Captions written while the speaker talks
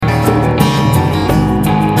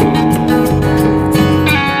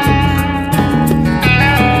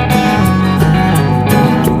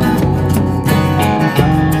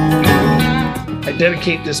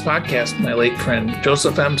dedicate this podcast to my late friend,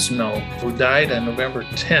 Joseph M. Snow, who died on November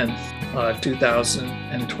 10th,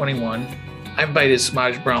 2021. I invited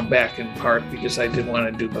Samaj Brown back in part because I did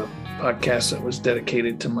want to do a podcast that was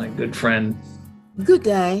dedicated to my good friend. Good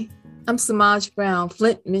day. I'm Samaj Brown,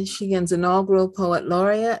 Flint, Michigan's inaugural Poet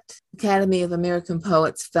Laureate, Academy of American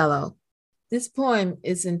Poets Fellow. This poem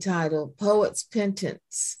is entitled Poet's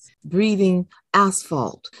Penance, Breathing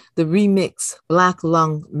Asphalt, the remix Black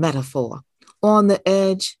Lung Metaphor. On the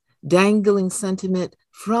edge, dangling sentiment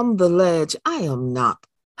from the ledge. I am not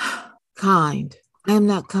kind. I am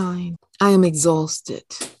not kind. I am exhausted.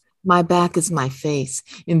 My back is my face,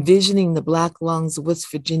 envisioning the black lungs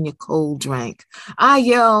West Virginia cold drank. I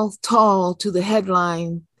yell tall to the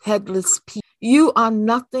headline, headless people. You are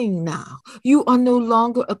nothing now. You are no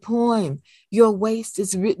longer a poem. Your waste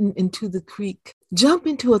is written into the creek. Jump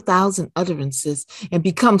into 1,000 utterances and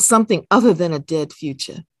become something other than a dead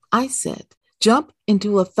future. I said, jump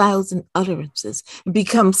into 1,000 utterances and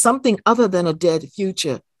become something other than a dead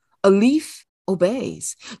future. A leaf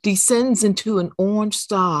obeys, descends into an orange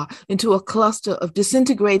star, into a cluster of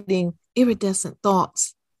disintegrating iridescent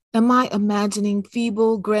thoughts. Am I imagining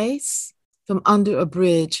feeble grace? From under a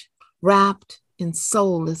bridge, wrapped in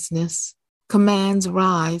soullessness, commands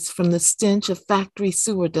rise from the stench of factory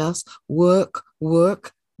sewer dust. Work,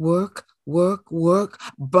 work, work, work, work,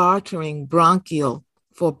 bartering bronchial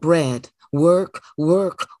for bread. Work,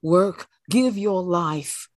 work, work, give your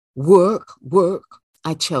life. Work, work,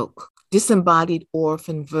 I choke. Disembodied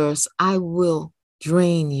orphan verse, I will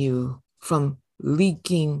drain you from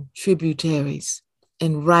leaking tributaries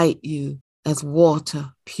and write you as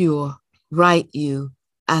water pure, write you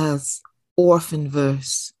as orphan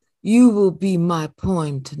verse. You will be my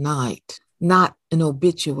poem tonight, not an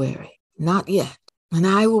obituary, not yet. And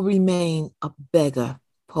I will remain a beggar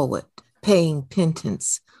poet, paying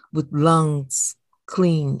penance with lungs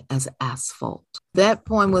clean as asphalt. That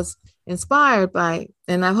poem was inspired by,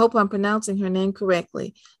 and I hope I'm pronouncing her name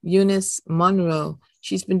correctly, Eunice Monroe.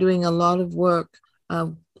 She's been doing a lot of work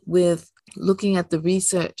with looking at the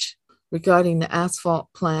research regarding the asphalt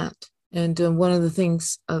plant. And one of the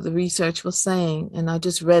things the research was saying, and I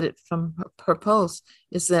just read it from her post,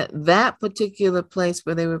 is that particular place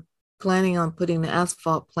where they were planning on putting the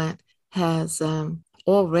asphalt plant has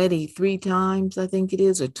already 3 times, I think it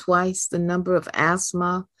is, or twice the number of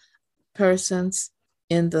asthma persons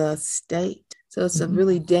in the state. So it's a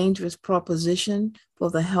really dangerous proposition for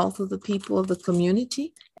the health of the people of the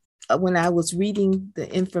community. When I was reading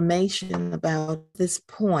the information about this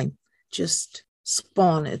poem, just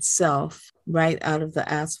spawned itself right out of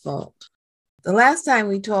the asphalt. The last time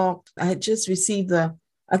we talked, I had just received the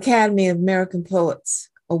Academy of American Poets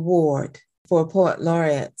Award for Poet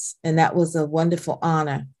Laureates, and that was a wonderful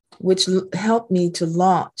honor, which helped me to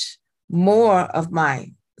launch more of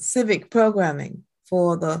my civic programming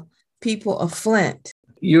for the people of Flint.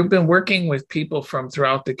 You've been working with people from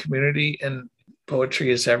throughout the community, and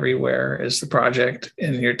Poetry is Everywhere is the project,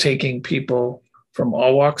 and you're taking people from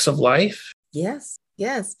all walks of life. Yes.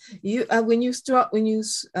 You when you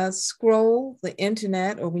scroll the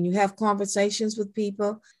internet, or when you have conversations with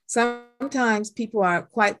people, sometimes people are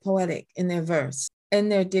quite poetic in their verse, in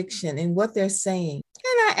their diction, in what they're saying.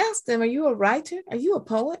 And I ask them, "Are you a writer? Are you a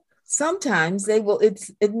poet?" Sometimes they will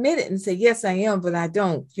admit it and say, "Yes, I am, but I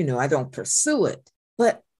don't pursue it."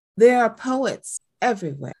 But there are poets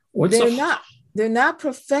everywhere. They're not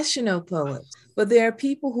professional poets, but there are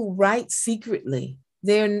people who write secretly.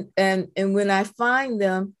 And when I find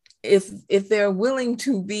them, if they're willing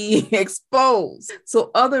to be exposed, so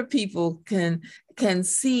other people can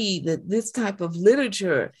see that this type of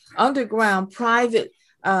literature, underground, private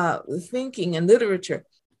thinking and literature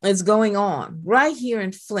is going on right here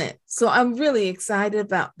in Flint. So I'm really excited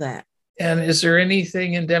about that. And is there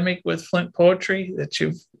anything endemic with Flint poetry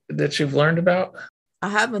that you've learned about? I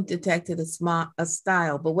haven't detected a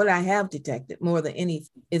style, but what I have detected more than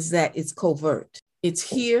anything is that it's covert. It's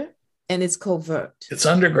here and it's covert. It's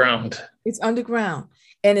underground. It's underground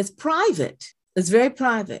and it's private. It's very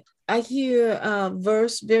private. I hear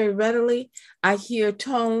verse very readily. I hear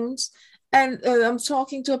tones, and I'm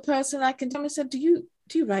talking to a person. I can tell myself, "Do you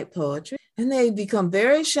write poetry?" And they become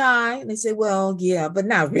very shy and they say, "Well, yeah, but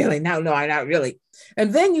not really. No, not really."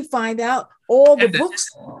 And then you find out all the books.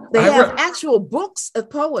 They have actual books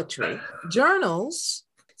of poetry, journals.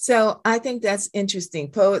 So I think that's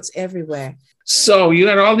interesting. Poets everywhere. So you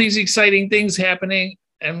got all these exciting things happening,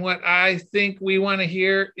 and what I think we want to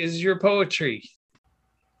hear is your poetry.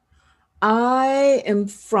 I am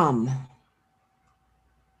from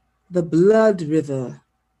the blood river.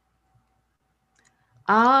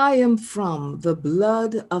 I am from the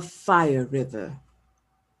blood of fire river.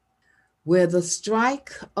 where the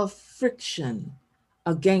strike of friction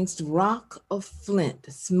against rock of flint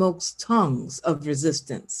smokes tongues of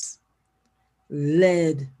resistance,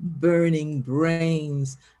 lead burning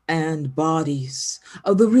brains and bodies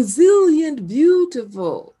of the resilient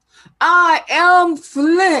beautiful. I am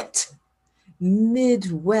Flint,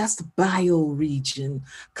 Midwest bioregion,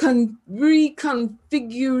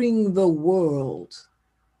 reconfiguring the world.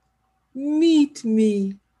 Meet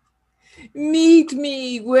me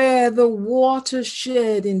where the water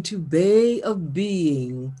shed into bay of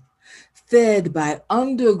being, fed by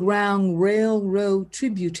underground railroad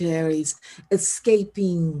tributaries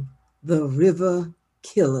escaping the river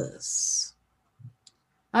killers.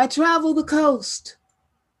 I travel the coast,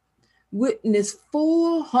 witness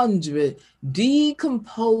 400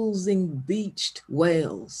 decomposing beached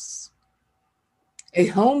whales, a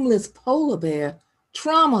homeless polar bear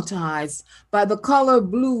traumatized by the color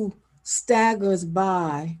blue staggers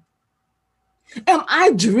by. Am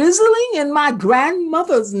I drizzling in my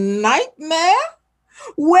grandmother's nightmare?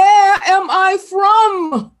 Where am I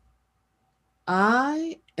from?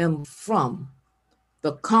 I am from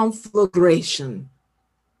the conflagration,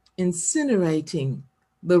 incinerating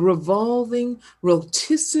the revolving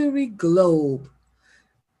rotisserie globe.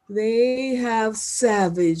 They have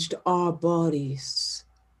savaged our bodies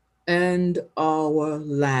and our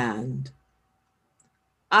land.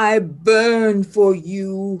 I burn for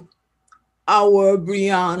you, our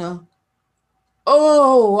Brianna.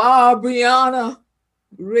 Oh, our Brianna,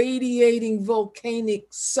 radiating volcanic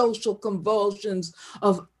social convulsions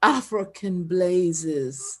of African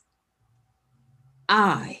blazes.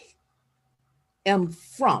 I am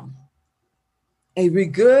from a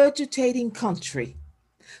regurgitating country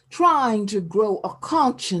trying to grow a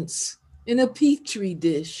conscience in a petri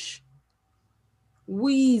dish,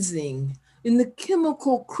 wheezing in the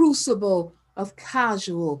chemical crucible of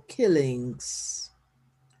casual killings.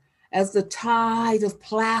 As the tide of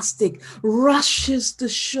plastic rushes the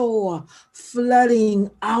shore, flooding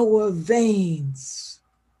our veins.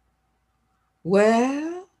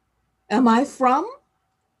 Where am I from?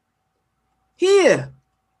 Here.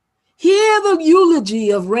 Hear the eulogy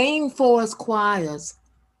of rainforest choirs,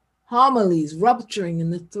 homilies rupturing in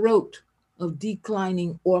the throat of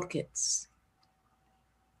declining orchids.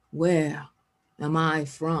 Where am I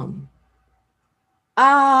from?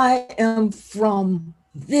 I am from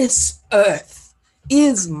this earth,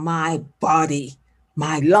 is my body,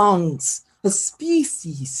 my lungs, a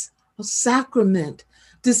species, a sacrament,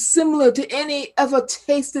 dissimilar to any ever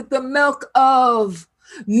tasted the milk of,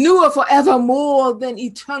 newer forever more than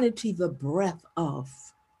eternity the breath of.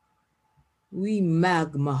 We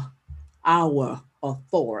magma, our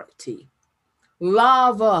authority.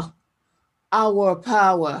 Lava, our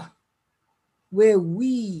power, where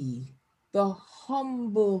we, the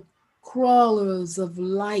humble crawlers of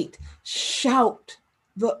light, shout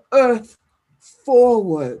the earth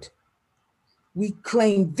forward. We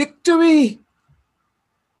claim victory,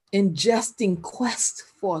 ingesting quest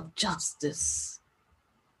for justice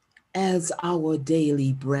as our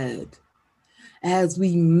daily bread, as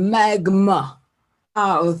we magma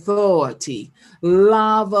our authority,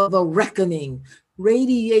 lava the reckoning,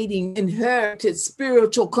 radiating inherited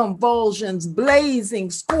spiritual convulsions, blazing,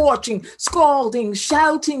 scorching, scalding,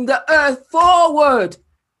 shouting the earth forward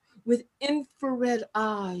with infrared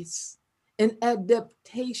eyes, an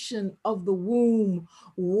adaptation of the womb,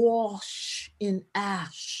 wash in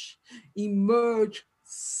ash, emerge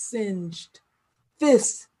singed,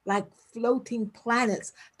 fists like floating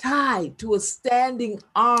planets tied to a standing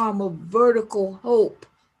arm of vertical hope,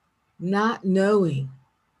 not knowing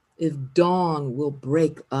if dawn will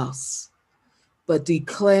break us, but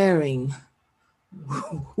declaring,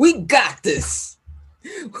 we got this.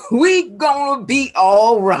 We gonna be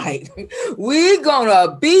all right. We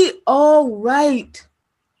gonna be all right.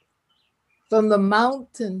 From the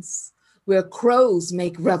mountains where crows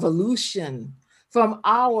make revolution, from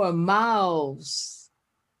our mouths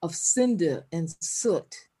of cinder and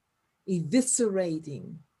soot,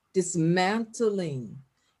 eviscerating, dismantling,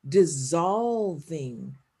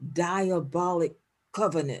 dissolving diabolic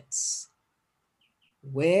covenants.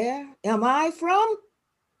 Where am I from?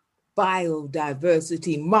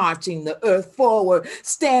 Biodiversity marching the earth forward,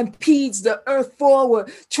 stampedes the earth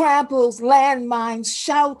forward, tramples landmines,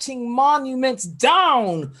 shouting monuments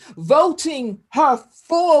down, voting her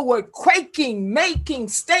forward, quaking, making,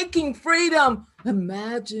 staking freedom,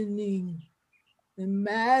 imagining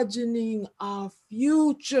our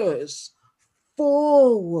futures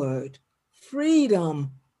forward,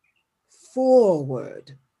 freedom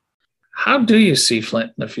forward. How do you see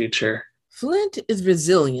Flint in the future? Flint is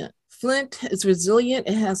resilient, Flint is resilient.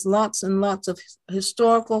 It has lots and lots of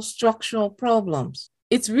historical structural problems.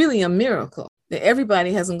 It's really a miracle that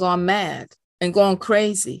everybody hasn't gone mad and gone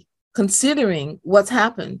crazy considering what's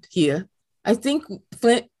happened here. I think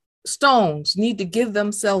Flint Stones need to give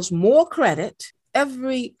themselves more credit.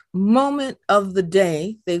 Every moment of the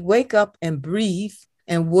day, they wake up and breathe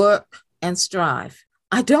and work and strive.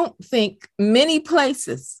 I don't think many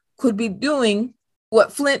places could be doing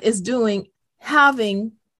what Flint is doing,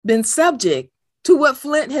 having been subject to what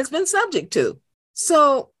Flint has been subject to.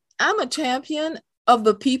 So I'm a champion of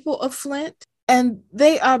the people of Flint, and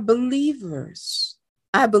they are believers.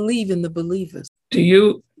 I believe in the believers. Do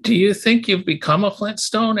you think you've become a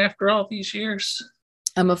Flintstone after all these years?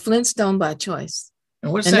 I'm a Flintstone by choice.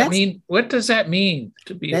 And what does that mean? What does that mean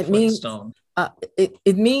to be a Flintstone?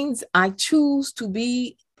 It means I choose to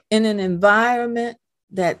be in an environment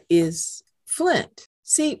that is Flint.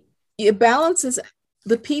 See, it balances,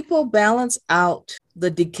 the people balance out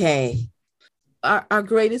the decay. Our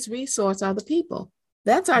greatest resource are the people.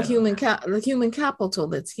 That's our human capital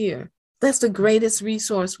that's here. That's the greatest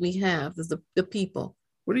resource we have, is the people.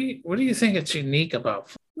 What do you think it's unique about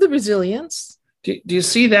Flint? The resilience. Do you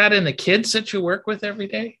see that in the kids that you work with every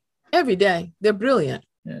day? Every day. They're brilliant.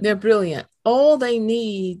 Yeah. They're brilliant. All they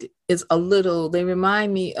need is a little. They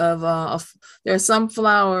remind me of there are some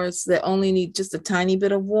flowers that only need just a tiny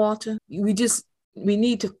bit of water. They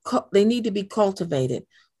need to be cultivated.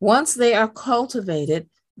 Once they are cultivated,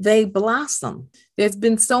 they blossom. There's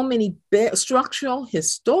been so many structural,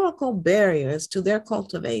 historical barriers to their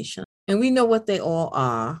cultivation, and we know what they all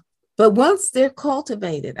are. But once they're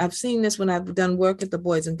cultivated, I've seen this when I've done work at the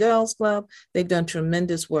Boys and Girls Club. They've done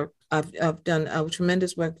tremendous work. I've done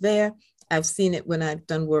tremendous work there. I've seen it when I've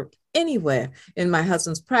done work anywhere in my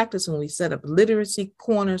husband's practice, when we set up literacy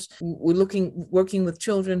corners. We're working with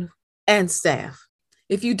children and staff.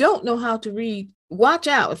 If you don't know how to read, watch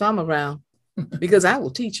out if I'm around, because I will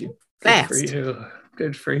teach you fast.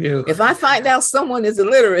 Good for you. If I find out someone is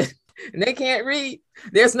illiterate and they can't read,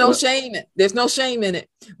 there's no shame in it.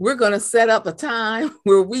 We're going to set up a time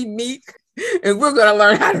where we meet and we're going to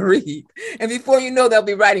learn how to read. And before you know, they'll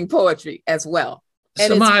be writing poetry as well.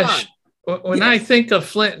 And Samaj, when I think of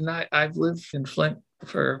Flint, and I've lived in Flint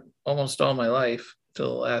for almost all my life till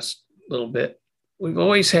the last little bit, we've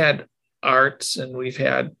always had arts and we've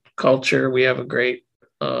had culture. We have a great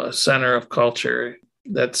center of culture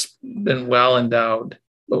that's been well endowed.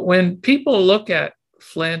 But when people look at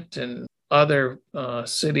Flint and other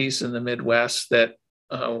cities in the Midwest that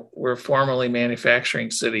were formerly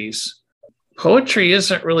manufacturing cities, poetry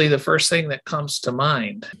isn't really the first thing that comes to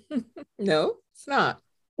mind. No, it's not.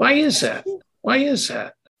 Why is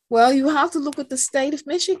that? Well, you have to look at the state of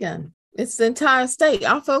Michigan. It's the entire state.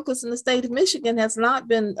 Our focus in the state of Michigan has not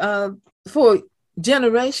been for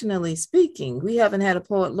generationally speaking. We haven't had a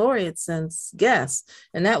poet laureate since Guess,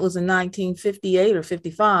 and that was in 1958 or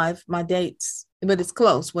 55, my dates, but it's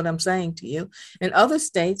close what I'm saying to you. And other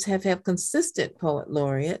states have consistent poet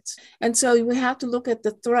laureates. And so we have to look at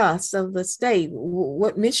the thrust of the state.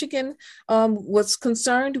 What Michigan was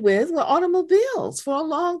concerned with were automobiles for a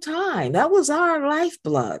long time. That was our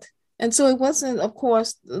lifeblood. And so it wasn't, of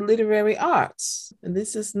course, literary arts. And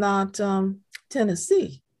this is not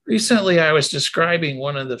Tennessee. Recently, I was describing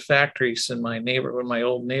one of the factories in my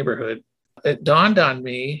old neighborhood. It dawned on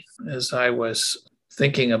me as I was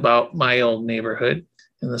thinking about my old neighborhood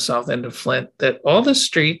in the south end of Flint that all the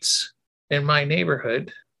streets in my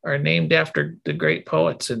neighborhood are named after the great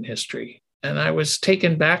poets in history. And I was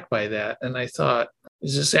taken back by that. And I thought,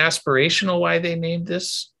 is this aspirational why they named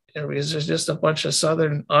this? Is there just a bunch of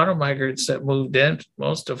Southern auto migrants that moved in,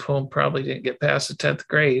 most of whom probably didn't get past the 10th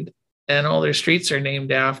grade? And all their streets are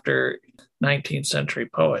named after 19th century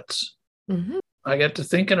poets. Mm-hmm. I got to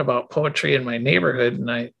thinking about poetry in my neighborhood,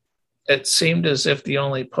 and it seemed as if the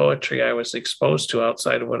only poetry I was exposed to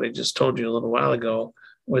outside of what I just told you a little while ago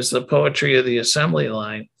was the poetry of the assembly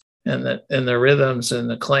line and the rhythms and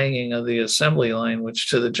the clanging of the assembly line, which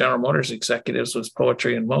to the General Motors executives was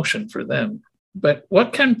poetry in motion for them. But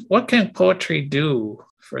what can poetry do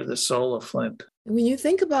for the soul of Flint? When you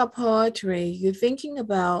think about poetry, you're thinking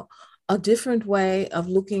about a different way of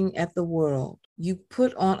looking at the world. You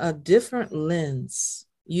put on a different lens.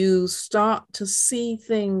 You start to see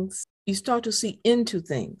things, you start to see into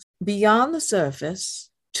things beyond the surface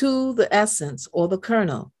to the essence or the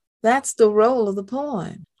kernel. That's the role of the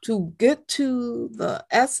poem, to get to the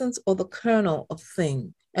essence or the kernel of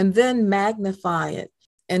thing and then magnify it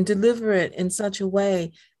and deliver it in such a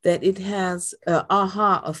way that it has an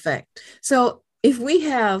aha effect. So if we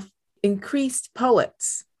have increased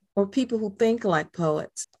poets or people who think like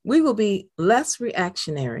poets, we will be less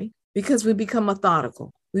reactionary. because we become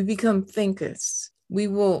methodical. We become thinkers. We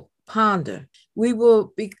will ponder. We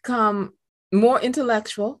will become more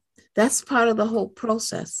intellectual. That's part of the whole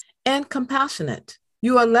process. And compassionate.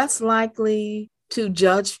 You are less likely to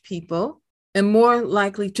judge people and more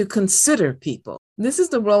likely to consider people. This is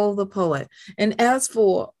the role of the poet. And as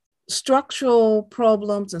for structural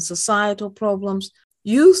problems and societal problems,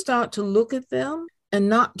 you start to look at them and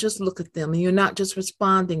not just look at them. And you're not just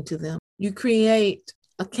responding to them. You create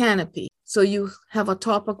a canopy. So you have a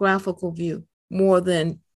topographical view more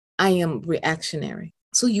than I am reactionary.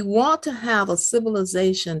 So you want to have a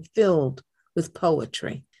civilization filled with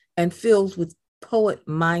poetry and filled with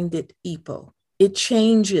poet-minded people. It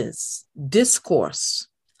changes discourse,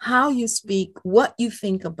 how you speak, what you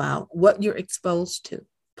think about, what you're exposed to.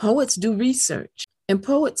 Poets do research and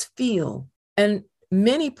poets feel. And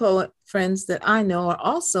many poet friends that I know are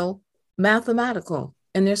also mathematical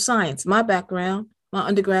in their science. My background, my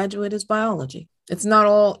undergraduate is biology. It's not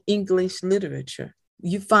all English literature.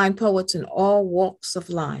 You find poets in all walks of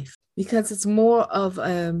life because it's more of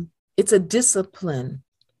it's a discipline.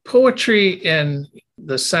 Poetry in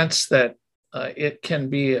the sense that it can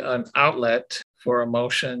be an outlet for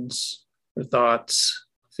emotions, for thoughts,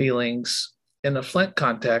 feelings. In the Flint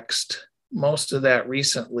context, most of that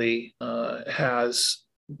recently has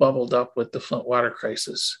bubbled up with the Flint water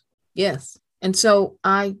crisis. Yes. And so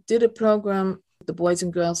I did a program, the Boys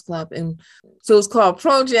and Girls Club, and so it's called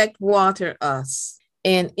Project Water Us.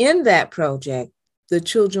 And in that project, the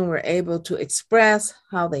children were able to express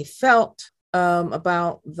how they felt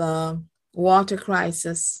about the water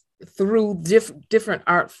crisis through different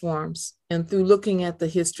art forms. And through looking at the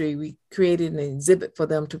history, we created an exhibit for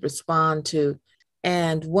them to respond to.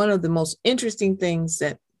 And one of the most interesting things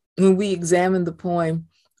that when we examined the poem,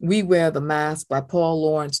 We Wear the Mask by Paul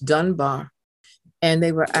Laurence Dunbar, and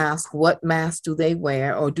they were asked what mask do they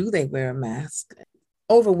wear or do they wear a mask?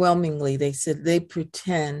 Overwhelmingly, they said they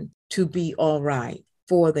pretend to be all right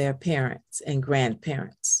for their parents and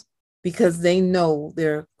grandparents because they know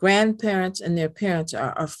their grandparents and their parents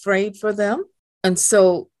are afraid for them. And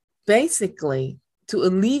so basically, to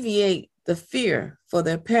alleviate the fear for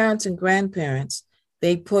their parents and grandparents,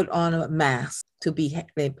 they put on a mask to be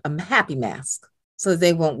a happy mask so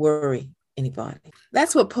they won't worry anybody.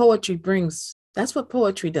 That's what poetry brings. That's what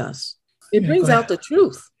poetry does. It brings out the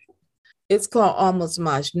truth. It's called Almost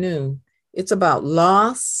Majnun. It's about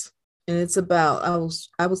loss, and it's about,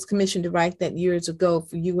 I was commissioned to write that years ago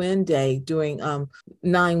for UN Day during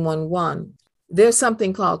 9/11. There's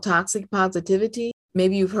something called toxic positivity.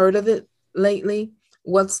 Maybe you've heard of it lately.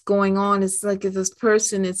 What's going on is like if this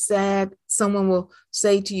person is sad, someone will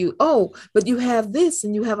say to you, oh, but you have this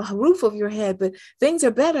and you have a roof over your head, but things are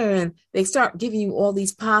better. And they start giving you all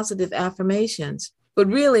these positive affirmations. But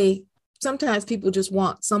really, sometimes people just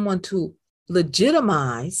want someone to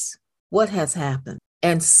legitimize what has happened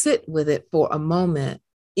and sit with it for a moment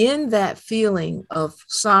in that feeling of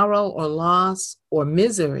sorrow or loss or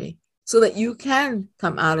misery so that you can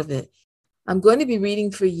come out of it. I'm going to be reading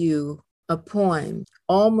for you a poem,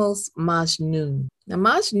 Almost Majnun. Now,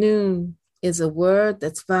 Majnun is a word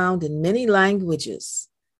that's found in many languages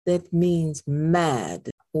that means mad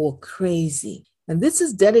or crazy. And this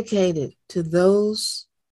is dedicated to those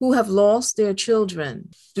who have lost their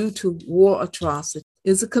children due to war atrocity.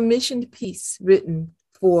 It's a commissioned piece written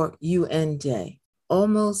for UN Day.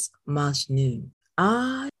 Almost Majnun.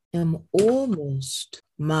 I am almost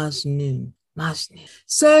Majnun.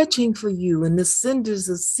 Searching for you in the cinders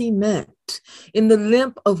of cement, in the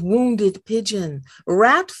limp of wounded pigeon,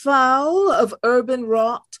 rat fowl of urban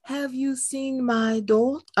rot. Have you seen my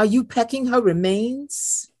daughter? Are you pecking her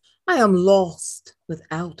remains? I am lost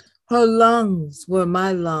without her. Her lungs were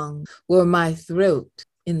my throat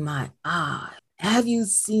in my eye. Have you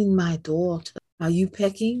seen my daughter? Are you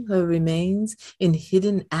pecking her remains in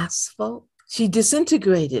hidden asphalt? She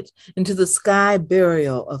disintegrated into the sky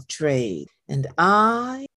burial of trade. And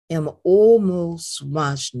I am almost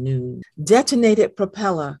Majnun. Detonated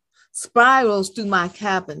propeller spirals through my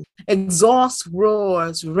cabin. Exhaust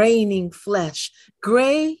roars, raining flesh.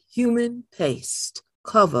 Gray human paste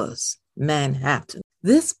covers Manhattan.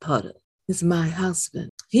 This puddle is my husband.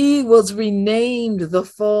 He was renamed the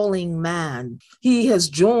Falling Man. He has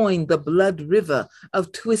joined the blood river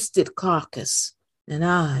of twisted carcass. And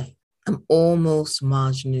I am almost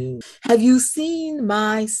Majnun. Have you seen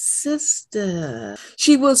my sister?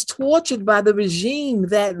 She was tortured by the regime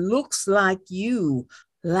that looks like you,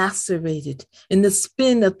 lacerated in the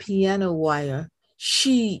spin of piano wire.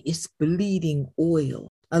 She is bleeding oil,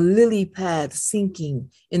 a lily pad sinking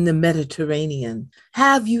in the Mediterranean.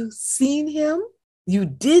 Have you seen him? You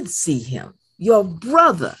did see him, your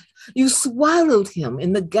brother, You swallowed him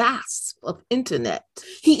in the gasp of internet.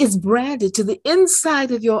 He is branded to the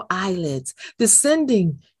inside of your eyelids,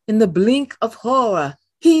 descending in the blink of horror.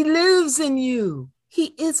 He lives in you.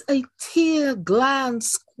 He is a tear gland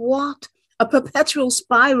squat, a perpetual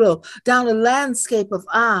spiral down a landscape of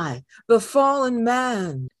I. The fallen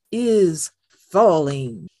man is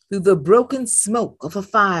falling through the broken smoke of a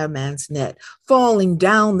fireman's net, falling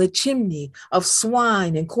down the chimney of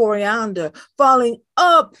swine and coriander, falling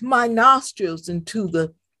up my nostrils into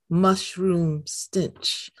the mushroom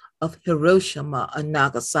stench of Hiroshima and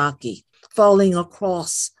Nagasaki, falling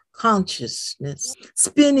across consciousness,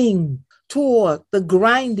 spinning toward the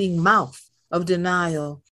grinding mouth of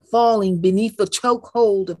denial, falling beneath the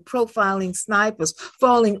chokehold of profiling snipers,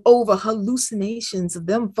 falling over hallucinations of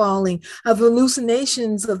them falling, of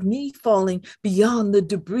hallucinations of me falling beyond the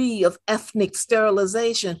debris of ethnic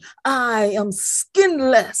sterilization. I am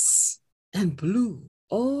skinless and blue.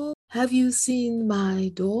 Oh, have you seen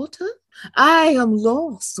my daughter? I am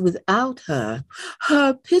lost without her.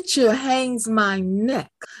 Her picture hangs my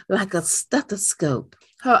neck like a stethoscope.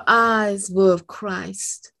 Her eyes were of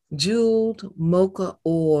Christ, jeweled mocha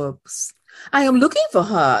orbs. I am looking for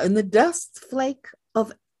her in the dust flake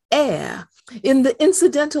of air, in the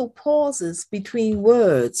incidental pauses between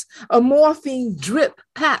words, a morphine drip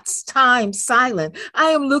pats time silent. I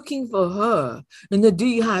am looking for her in the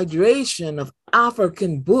dehydration of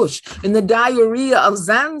African bush, in the diarrhea of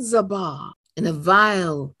Zanzibar, in a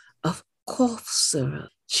vial of cough syrup.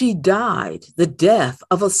 She died the death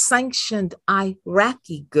of a sanctioned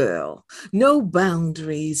Iraqi girl. No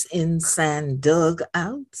boundaries in sand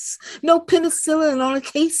dugouts. No penicillin on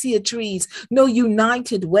acacia trees. No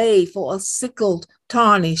united way for a sickled,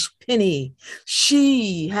 tarnished penny.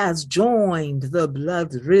 She has joined the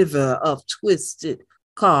blood river of twisted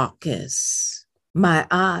carcass. My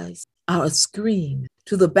eyes are a scream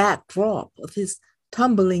to the backdrop of his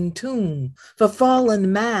tumbling tomb for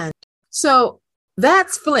fallen man. So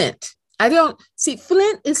that's Flint.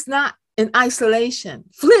 Flint is not in isolation.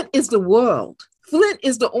 Flint is the world. Flint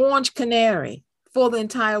is the orange canary for the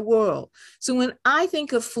entire world. So when I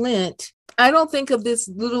think of Flint, I don't think of this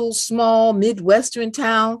little small Midwestern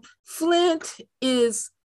town. Flint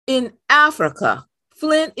is in Africa.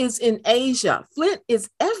 Flint is in Asia. Flint is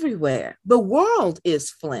everywhere. The world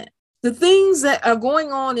is Flint. The things that are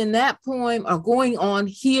going on in that poem are going on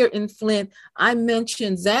here in Flint. I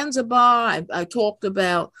mentioned Zanzibar. I talked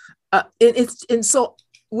about, and so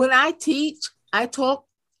when I teach, I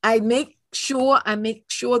make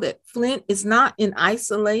sure that Flint is not in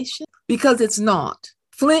isolation, because it's not.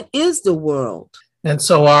 Flint is the world. And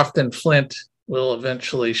so often Flint will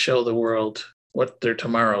eventually show the world what their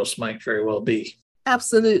tomorrows might very well be.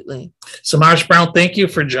 Absolutely. Semaj Brown, thank you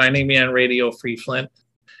for joining me on Radio Free Flint.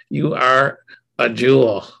 You are a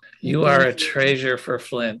jewel. You are a treasure for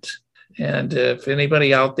Flint. And if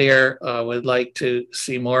anybody out there would like to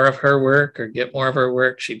see more of her work or get more of her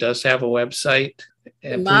work, she does have a website.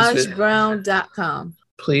 SemajBrown.com.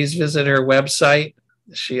 Please visit her website.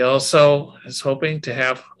 She also is hoping to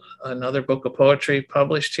have another book of poetry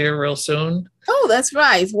published here real soon. Oh, that's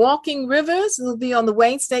right. Walking Rivers will be on the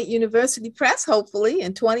Wayne State University Press, hopefully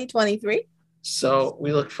in 2023. So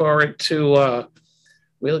we look forward to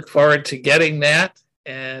getting that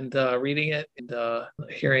and reading it and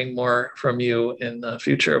hearing more from you in the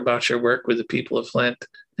future about your work with the people of Flint,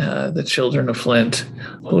 the children of Flint.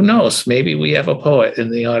 Who knows? Maybe we have a poet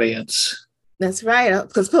in the audience. That's right,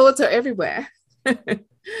 because poets are everywhere.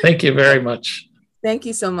 Thank you very much. Thank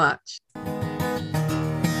you so much.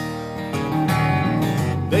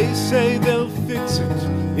 They say they'll fix it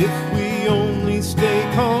if we only stay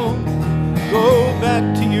calm. Go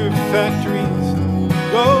back to your factories.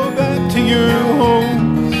 Go back to your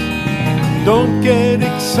homes. Don't get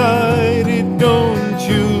excited, don't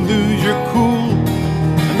you lose your cool.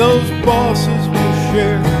 And those bosses will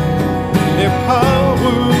share their power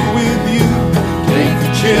with you. Take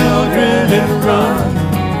the children and run.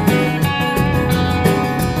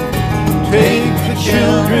 Take the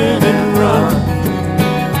children and run.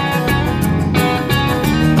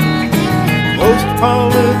 Most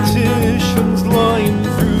politicians lying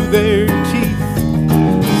through their teeth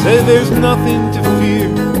say there's nothing to fear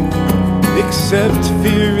except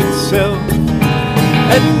fear itself.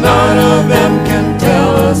 And none of them can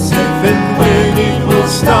tell us if and when it will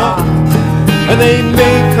stop. And they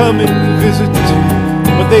may come and visit,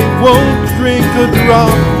 but they won't drink a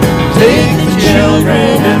drop. Take the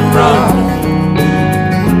children and run.